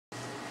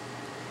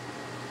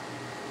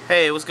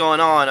Hey, what's going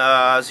on?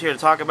 I was here to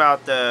talk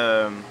about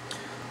the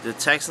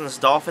Texans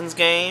Dolphins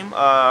game.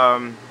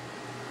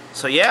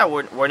 So yeah,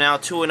 we're now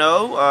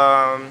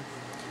 2-0.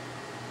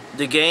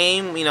 The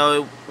game,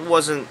 it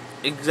wasn't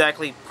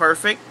exactly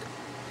perfect.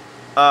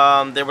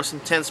 There were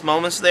some tense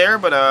moments there,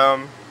 but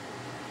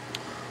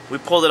we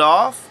pulled it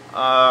off.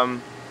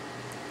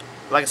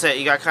 Like I said,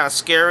 it got kind of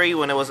scary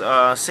when it was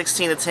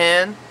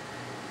 16-10,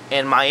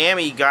 and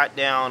Miami got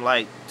down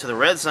like to the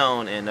red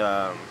zone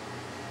and.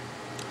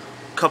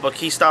 Couple of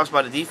key stops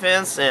by the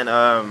defense, and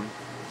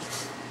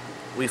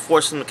we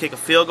forced them to kick a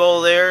field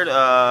goal there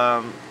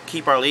to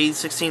keep our lead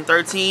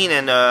 16-13,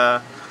 and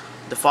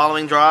the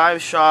following drive,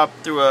 Shaw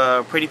threw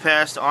a pretty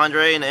pass to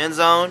Andre in the end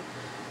zone,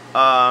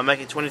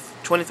 making it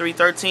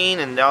 23-13,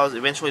 and that was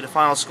eventually the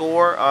final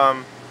score.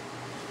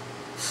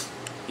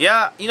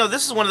 Yeah,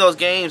 this is one of those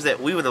games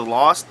that we would have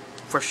lost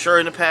for sure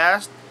in the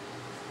past.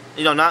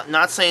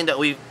 Not saying that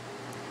we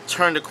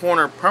turned the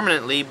corner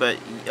permanently, but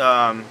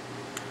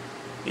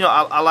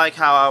I like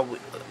how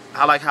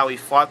we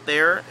fought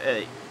there.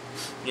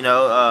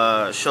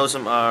 Shows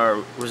some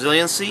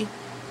resiliency.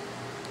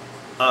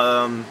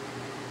 As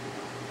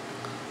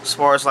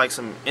far as like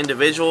some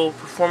individual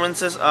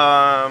performances,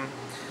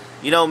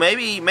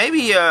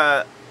 maybe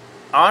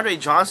Andre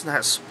Johnson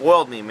has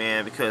spoiled me,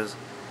 man, because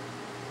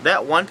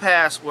that one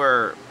pass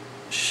where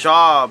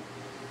Shaw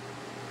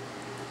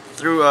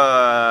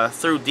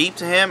threw deep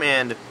to him,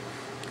 and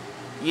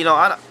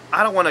I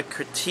don't want to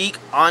critique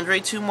Andre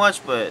too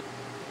much, but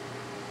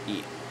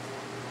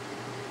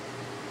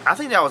I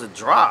think that was a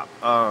drop.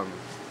 Like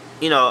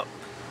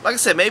I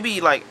said, maybe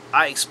like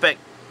I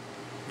expect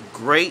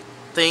great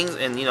things,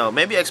 and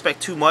maybe I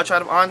expect too much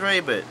out of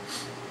Andre, but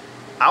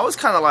I was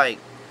kind of like,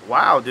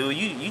 wow, dude,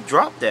 you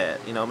dropped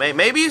that.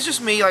 Maybe it's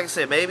just me. Like I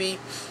said, maybe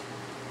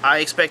I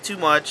expect too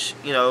much.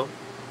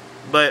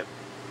 But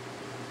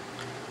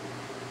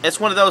it's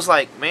one of those,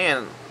 like,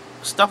 man,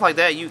 stuff like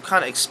that you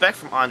kind of expect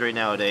from Andre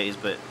nowadays.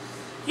 But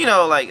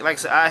like I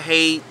said, I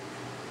hate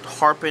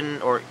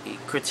harping or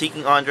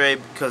critiquing Andre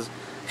because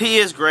he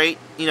is great.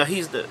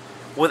 He's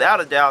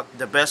without a doubt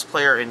the best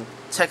player in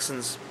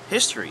Texans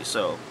history.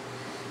 So,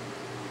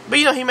 but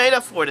he made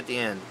up for it at the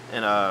end,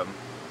 and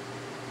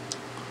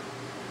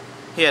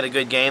he had a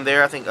good game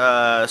there. I think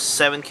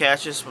 7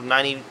 catches from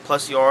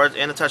 90+ yards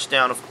and a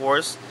touchdown, of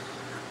course.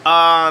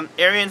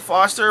 Arian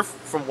Foster,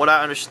 from what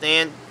I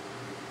understand,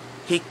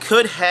 he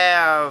could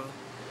have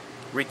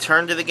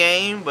returned to the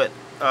game, but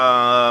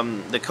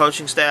the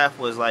coaching staff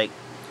was like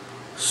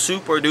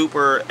super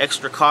duper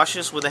extra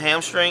cautious with the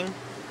hamstring,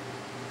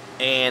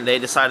 and they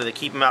decided to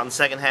keep him out in the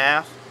second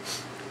half.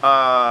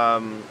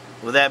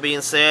 With that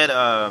being said,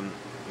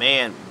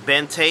 man,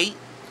 Ben Tate,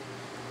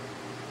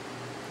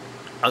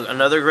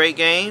 another great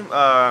game.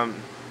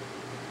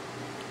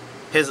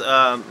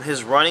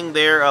 His running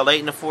there late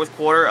in the fourth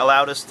quarter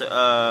allowed us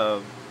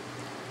to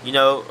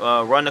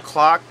run the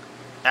clock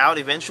out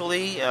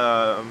eventually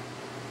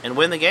and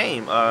win the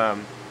game.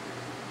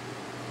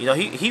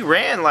 He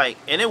ran like,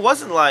 and it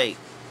wasn't like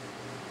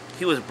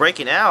he was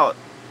breaking out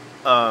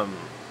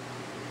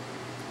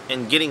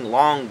and getting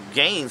long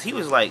gains. He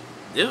was like,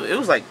 it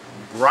was like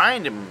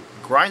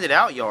grinded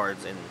out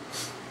yards, and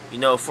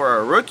for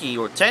a rookie,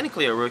 or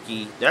technically a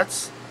rookie,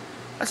 that's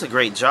a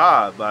great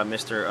job by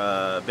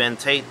Mr. Ben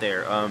Tate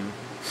there.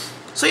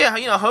 So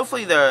yeah,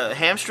 hopefully the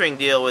hamstring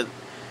deal with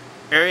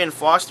Arian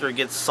Foster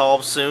gets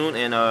solved soon,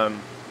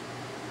 and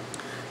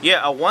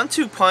yeah, a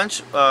 1-2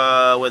 punch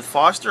with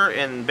Foster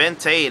and Ben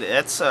Tate,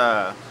 that's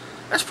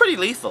pretty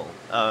lethal.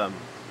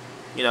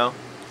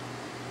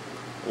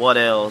 What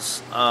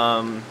else?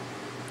 I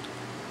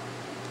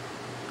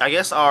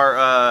guess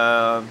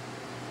our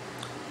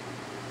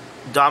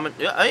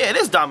it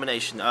is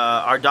domination.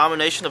 Our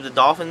domination of the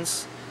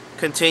Dolphins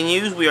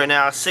continues. We are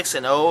now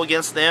 6-0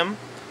 against them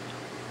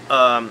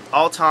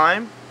all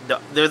time.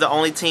 They're the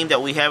only team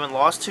that we haven't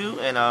lost to,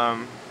 and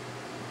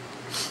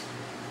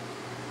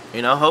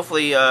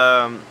hopefully,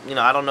 I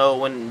don't know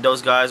when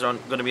those guys are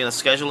going to be on the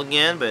schedule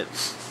again, but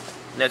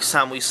next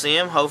time we see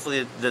them,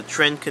 hopefully the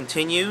trend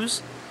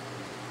continues.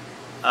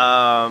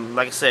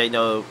 Like I said,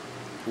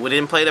 we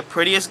didn't play the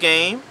prettiest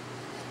game.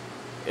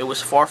 It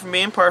was far from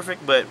being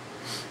perfect, but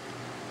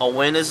a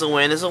win is a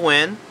win is a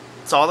win.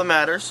 It's all that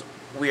matters.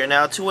 We are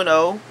now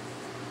 2-0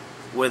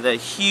 with a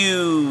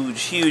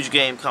huge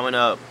game coming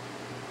up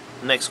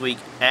next week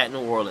at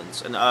New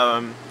Orleans. And I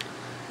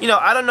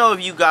don't know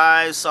if you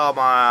guys saw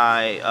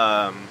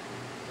my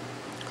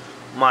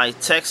my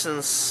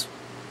Texans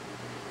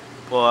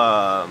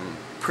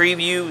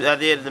preview that I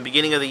did at the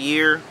beginning of the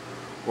year,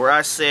 where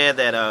I said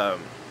that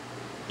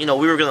we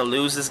were going to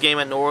lose this game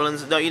at New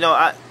Orleans. No,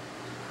 I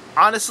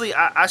honestly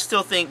I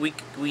still think we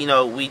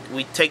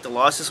take the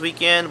loss this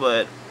weekend,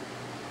 but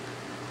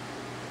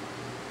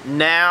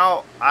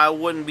now I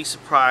wouldn't be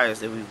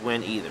surprised if we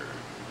win either.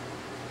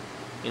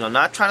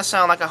 Not trying to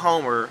sound like a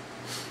homer,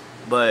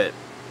 but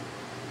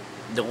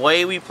the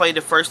way we played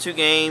the first 2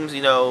 games,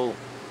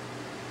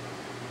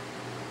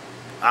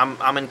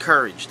 I'm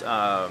encouraged.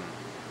 Like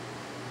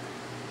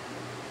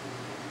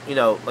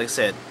I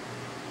said,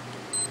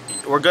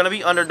 we're gonna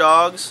be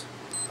underdogs,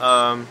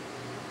 but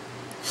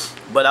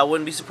I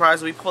wouldn't be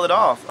surprised if we pull it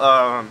off.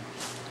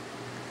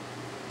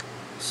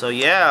 So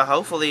yeah,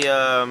 hopefully,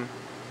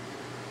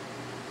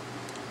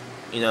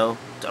 you know,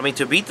 I mean,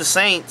 to beat the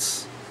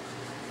Saints,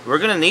 we're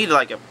gonna need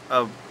like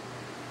a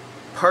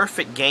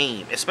perfect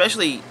game,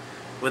 especially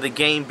with the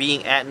game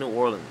being at New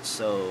Orleans.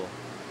 So,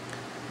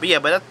 but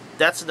yeah,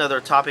 that's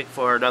another topic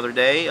for another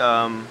day.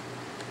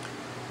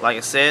 Like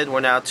I said,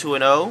 we're now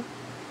 2-0.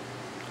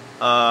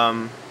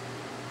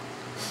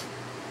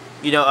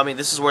 You know, I mean,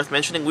 this is worth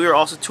mentioning. We were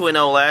also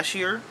 2-0 last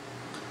year,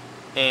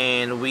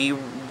 and we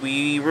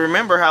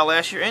remember how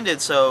last year ended.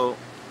 So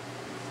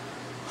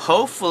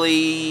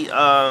hopefully,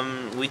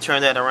 we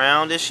turn that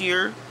around this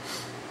year.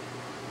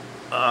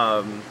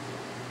 And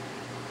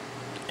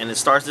it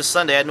starts this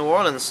Sunday at New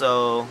Orleans.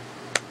 So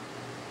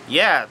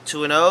yeah,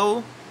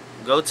 2-0.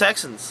 Go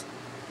Texans.